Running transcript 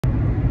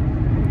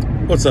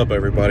What's up,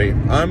 everybody?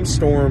 I'm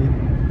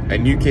Storm,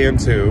 and you can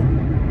too.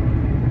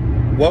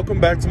 Welcome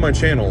back to my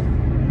channel.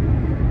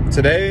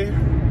 Today,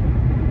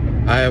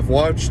 I have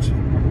watched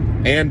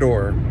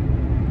Andor,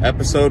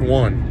 Episode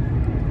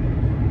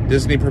 1.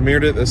 Disney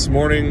premiered it this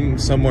morning,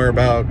 somewhere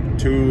about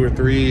 2 or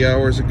 3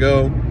 hours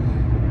ago,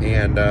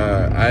 and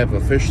I have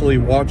officially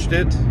watched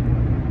it,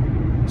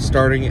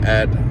 starting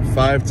at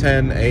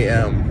 5:10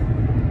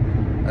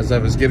 a.m. as I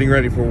was getting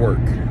ready for work.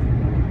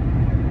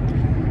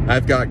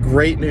 I've got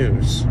great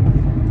news.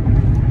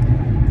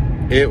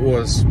 It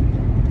was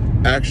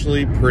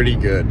actually pretty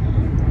good.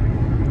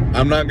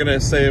 I'm not going to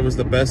say it was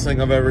the best thing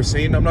I've ever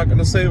seen. I'm not going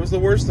to say it was the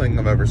worst thing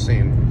I've ever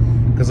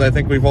seen. Because I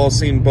think we've all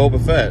seen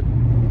Boba Fett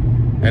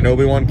and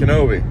Obi-Wan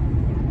Kenobi.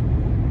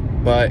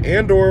 But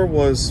Andor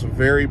was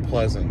very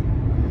pleasant.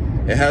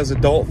 It has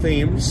adult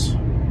themes.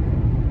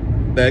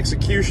 The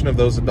execution of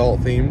those adult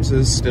themes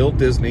is still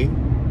Disney.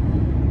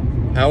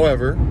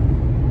 However,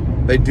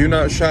 they do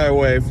not shy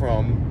away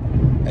from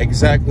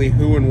exactly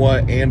who and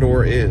what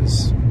Andor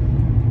is.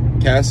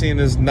 Cassian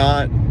is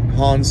not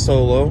Han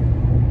Solo.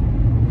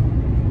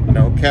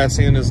 No,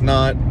 Cassian is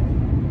not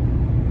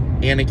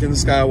Anakin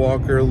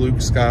Skywalker, Luke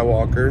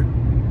Skywalker.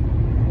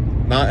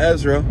 Not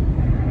Ezra.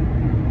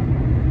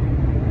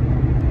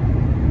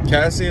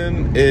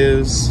 Cassian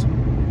is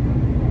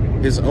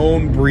his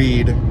own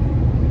breed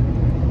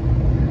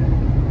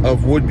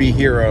of would-be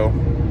hero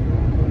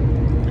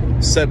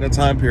set in a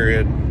time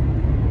period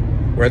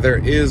where there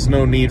is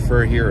no need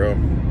for a hero.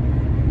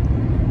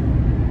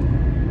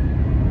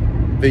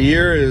 The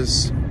year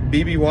is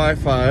BBY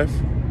 5.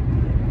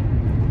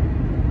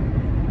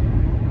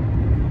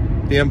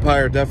 The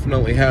Empire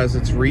definitely has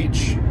its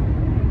reach.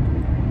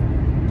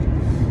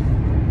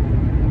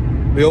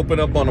 We open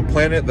up on a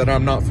planet that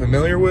I'm not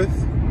familiar with,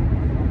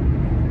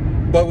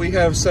 but we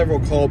have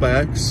several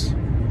callbacks,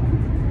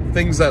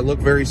 things that look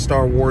very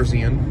Star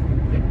Warsian.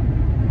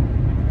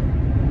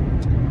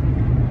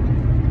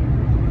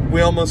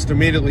 We almost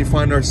immediately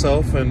find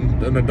ourselves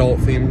in an adult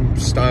theme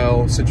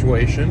style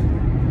situation.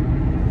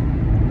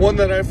 One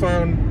that I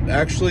found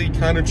actually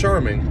kind of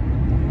charming.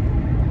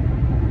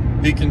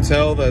 You can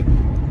tell that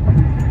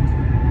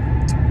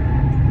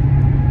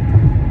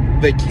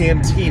the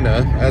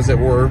cantina, as it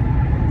were,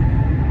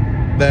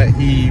 that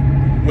he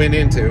went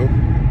into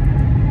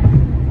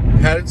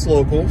had its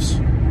locals,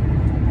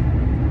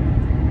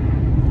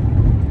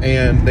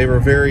 and they were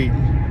very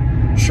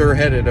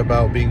sure-headed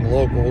about being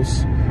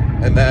locals,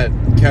 and that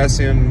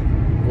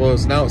Cassian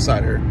was an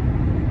outsider.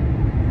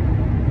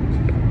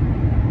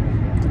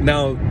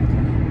 Now,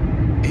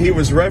 he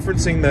was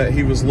referencing that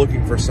he was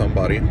looking for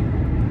somebody.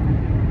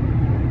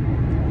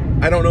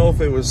 I don't know if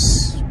it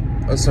was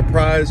a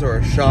surprise or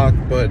a shock,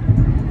 but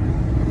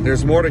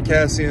there's more to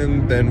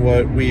Cassian than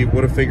what we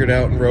would have figured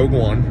out in Rogue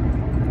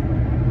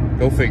One.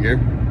 Go figure.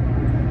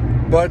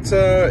 But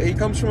he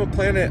comes from a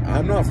planet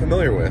I'm not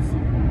familiar with.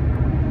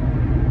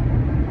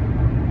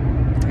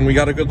 And we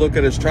got a good look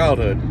at his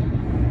childhood.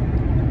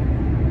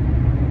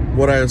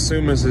 What I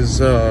assume is his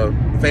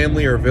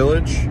family or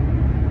village.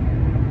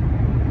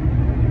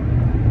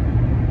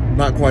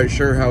 Not quite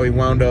sure how he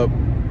wound up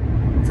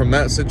from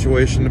that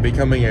situation to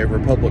becoming a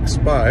Republic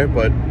spy,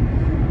 but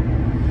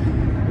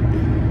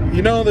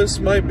you know, this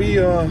might be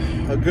a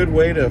good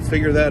way to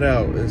figure that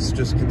out, is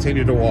just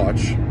continue to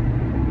watch.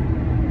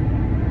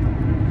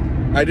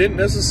 I didn't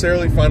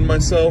necessarily find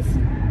myself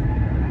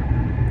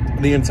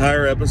the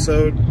entire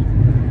episode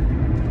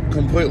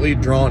completely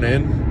drawn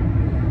in.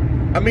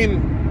 I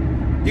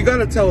mean, you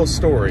gotta tell a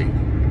story.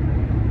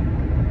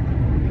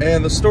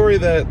 And the story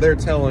that they're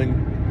telling,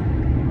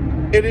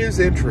 it is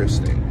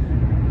interesting.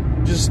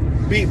 Just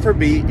beat for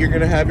beat, you're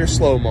going to have your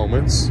slow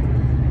moments.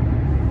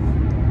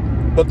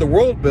 But the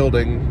world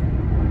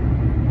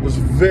building was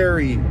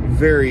very,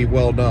 very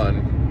well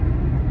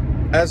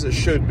done. As it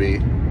should be.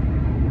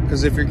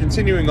 Because if you're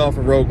continuing off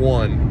of Rogue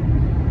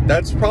One,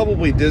 that's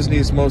probably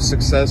Disney's most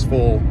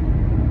successful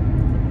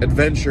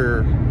adventure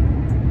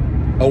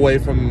away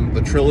from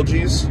the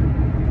trilogies.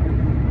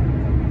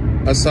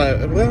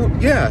 Aside, well,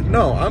 yeah,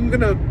 no, I'm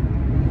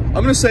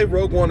gonna say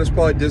Rogue One is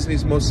probably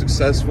Disney's most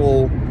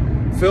successful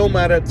film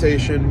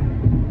adaptation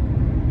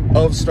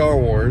of Star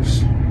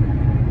Wars,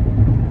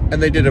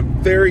 and they did a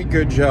very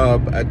good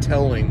job at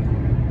telling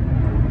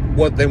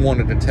what they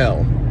wanted to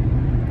tell.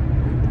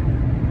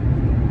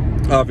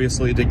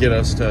 Obviously, to get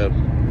us to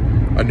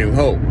A New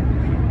Hope.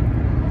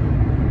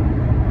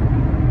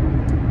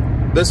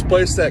 This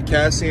place that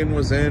Cassian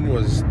was in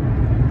was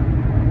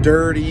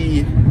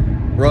dirty,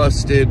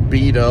 rusted,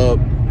 beat up.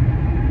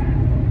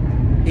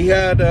 He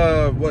had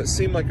what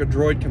seemed like a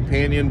droid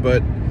companion,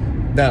 but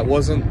that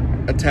wasn't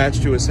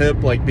attached to his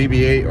hip like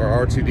BB-8 or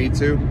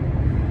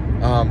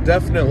R2-D2.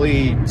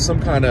 Definitely some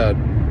kind of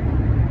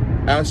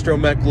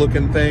astromech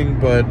looking thing,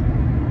 but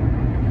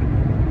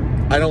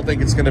I don't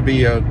think it's going to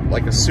be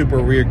like a super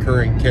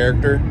reoccurring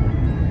character,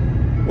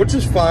 which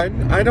is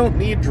fine. I don't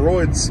need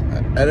droids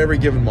at every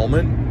given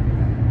moment.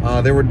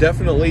 There were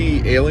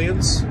definitely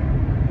aliens,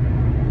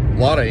 a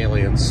lot of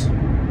aliens,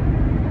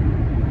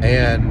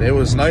 and it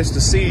was nice to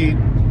see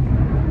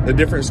the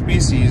different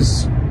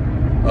species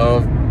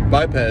of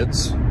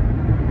bipeds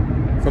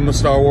from the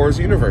Star Wars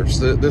universe.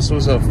 This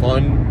was a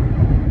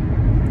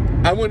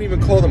fun, I wouldn't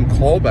even call them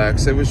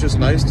callbacks. It was just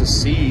nice to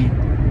see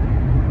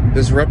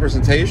this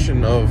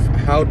representation of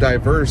how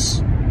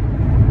diverse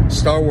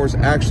Star Wars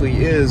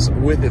actually is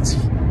with its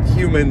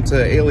human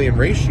to alien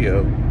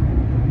ratio.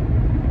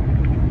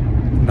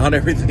 Not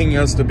everything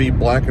has to be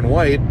black and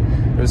white.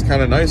 It was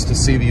kind of nice to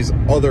see these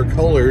other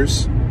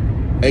colors,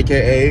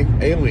 aka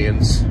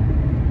aliens.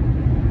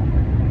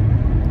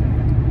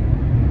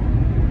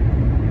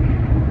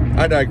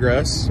 I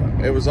digress.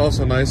 It was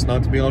also nice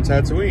not to be on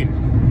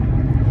Tatooine.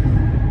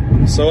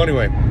 So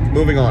anyway,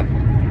 moving on.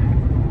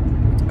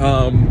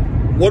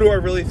 What do I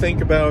really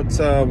think about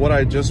what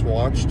I just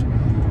watched?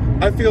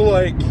 I feel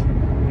like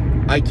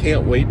I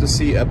can't wait to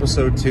see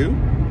episode 2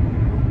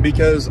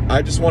 because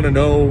I just want to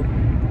know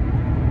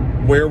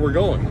where we're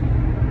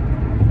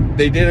going.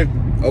 They did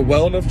a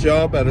well enough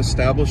job at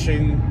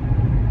establishing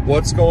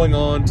what's going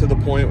on to the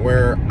point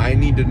where I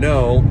need to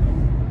know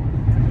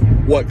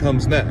what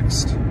comes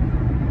next.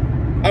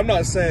 I'm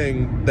not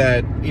saying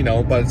that, you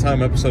know, by the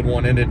time episode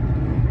 1 ended,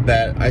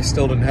 that I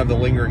still didn't have the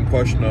lingering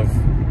question of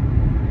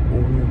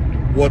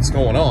what's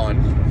going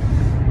on.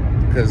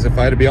 Because if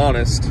I had to be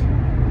honest,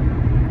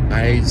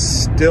 I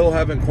still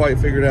haven't quite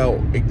figured out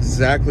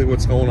exactly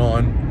what's going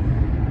on.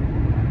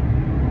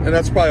 And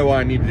that's probably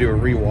why I need to do a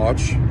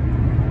rewatch.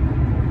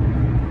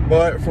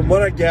 But from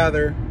what I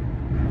gather,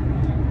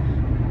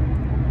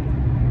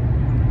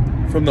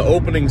 from the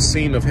opening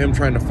scene of him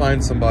trying to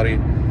find somebody,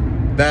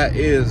 that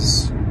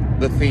is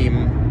the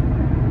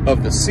theme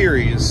of the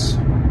series.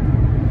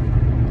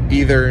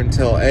 Either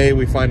until A,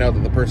 we find out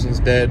that the person's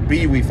dead,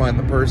 B, we find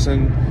the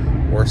person,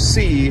 or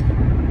C,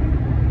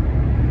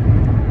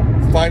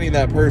 finding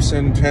that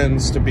person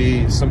tends to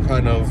be some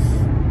kind of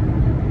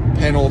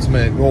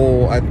penultimate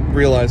goal I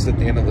realized at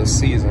the end of this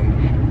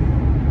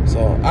season.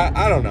 So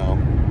I don't know.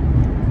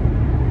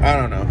 I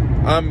don't know.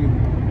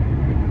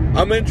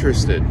 I'm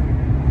interested.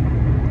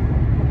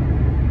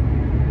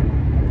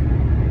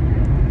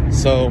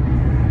 So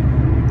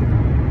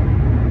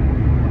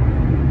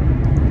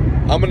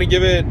I'm gonna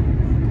give it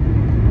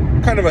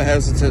kind of a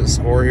hesitant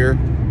score here.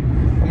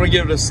 I'm gonna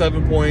give it a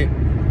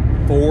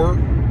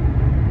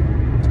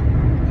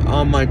 7.4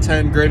 on my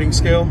 10 grading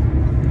scale.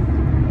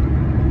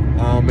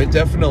 It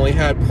definitely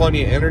had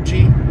plenty of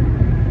energy.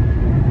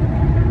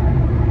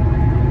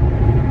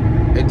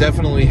 It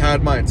definitely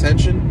had my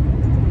attention.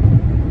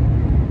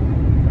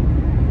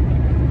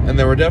 And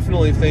there were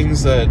definitely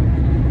things that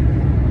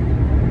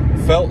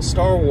felt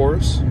Star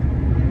Wars.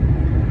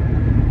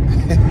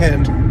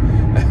 And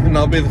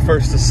I'll be the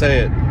first to say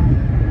it,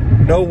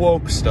 no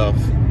woke stuff.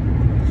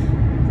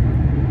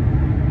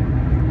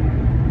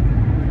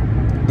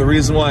 The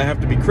reason why I have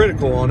to be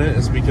critical on it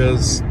is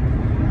because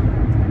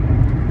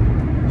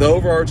the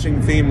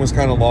overarching theme was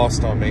kind of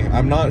lost on me.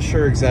 I'm not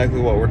sure exactly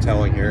what we're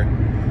telling here.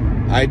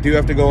 I do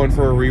have to go in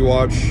for a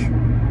rewatch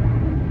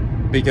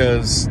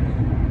because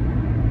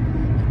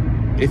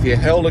if you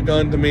held a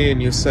gun to me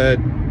and you said,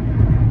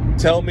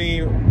 tell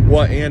me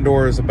what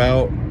Andor is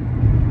about,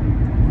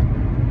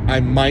 I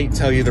might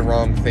tell you the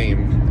wrong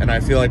theme. And I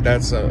feel like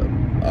that's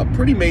a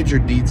pretty major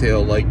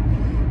detail. Like,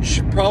 you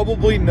should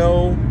probably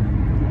know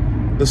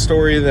the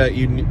story that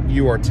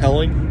you are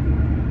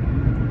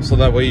telling, so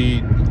that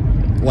way,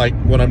 like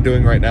what I'm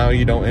doing right now,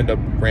 you don't end up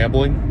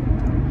rambling.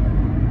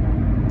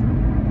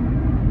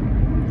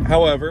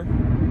 However,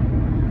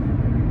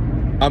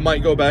 I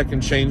might go back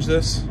and change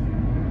this,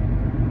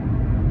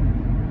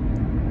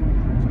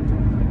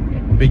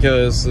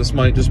 because this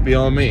might just be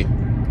on me.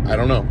 I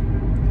don't know.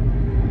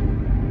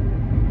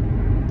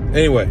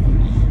 Anyway,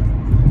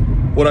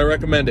 would I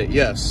recommend it?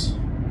 Yes.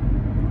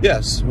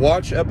 Yes,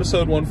 watch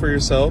episode 1 for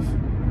yourself.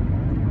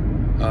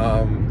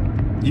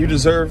 You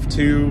deserve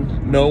to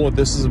know what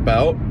this is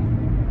about.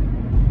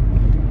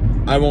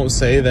 I won't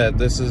say that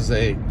this is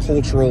a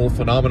cultural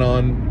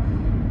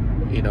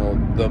phenomenon, you know,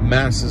 the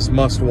masses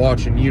must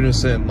watch in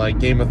unison like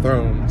Game of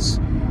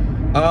Thrones.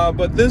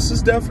 But this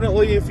is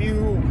definitely, if you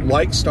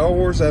like Star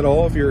Wars at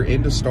all, if you're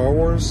into Star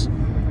Wars,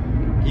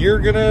 you're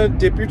gonna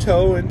dip your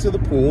toe into the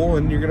pool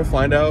and you're gonna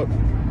find out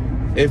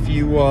if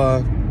you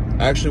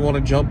actually want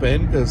to jump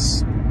in,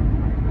 because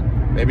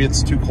maybe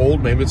it's too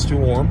cold, maybe it's too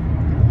warm.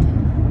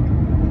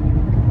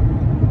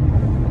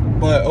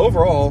 But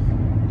overall,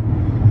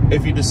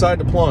 if you decide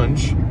to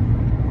plunge,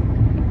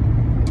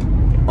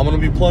 I'm going to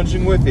be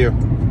plunging with you.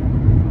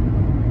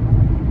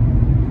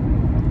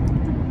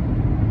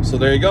 So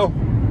there you go.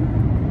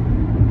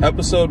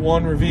 Episode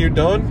 1 review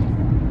done.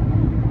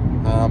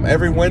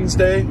 Every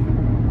Wednesday,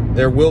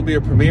 there will be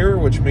a premiere,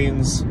 which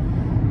means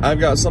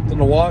I've got something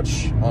to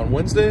watch on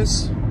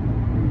Wednesdays.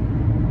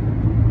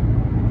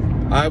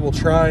 I will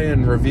try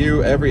and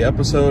review every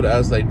episode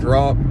as they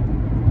drop.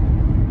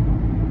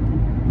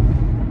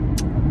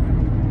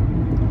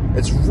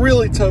 It's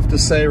really tough to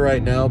say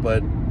right now,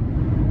 but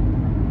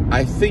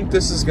I think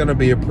this is going to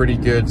be a pretty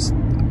good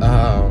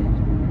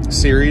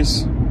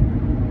series.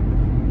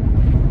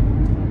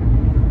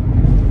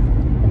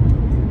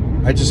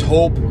 I just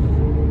hope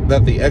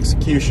that the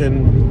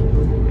execution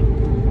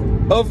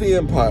of the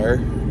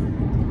Empire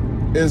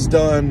is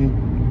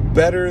done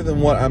better than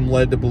what I'm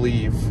led to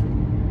believe.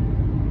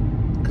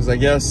 Because I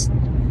guess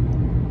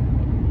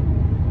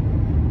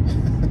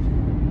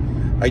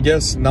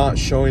not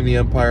showing the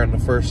Empire in the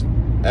first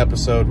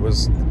episode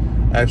was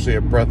actually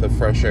a breath of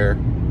fresh air.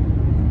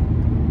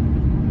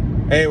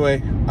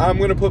 Anyway, I'm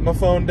going to put my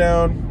phone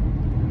down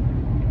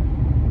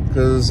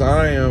because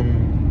I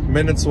am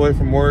minutes away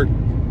from work.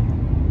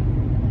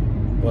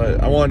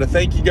 But I wanted to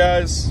thank you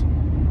guys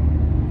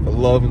for the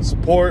love and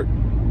support.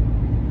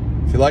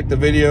 If you liked the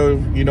video,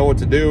 you know what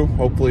to do,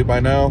 hopefully by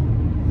now.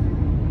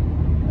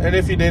 And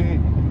if you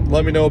didn't,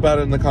 let me know about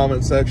it in the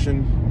comment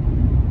section.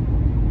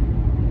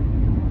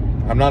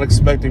 I'm not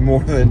expecting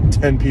more than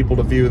 10 people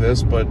to view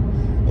this, but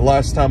the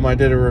last time I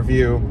did a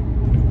review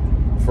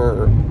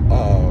for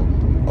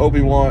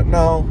Obi-Wan,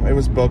 no, it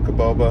was Book of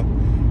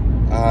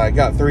Boba. I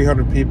got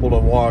 300 people to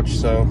watch,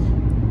 so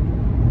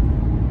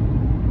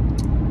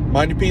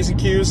mind your P's and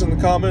Q's in the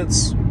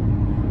comments,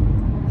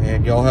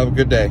 and y'all have a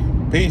good day.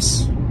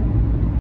 Peace.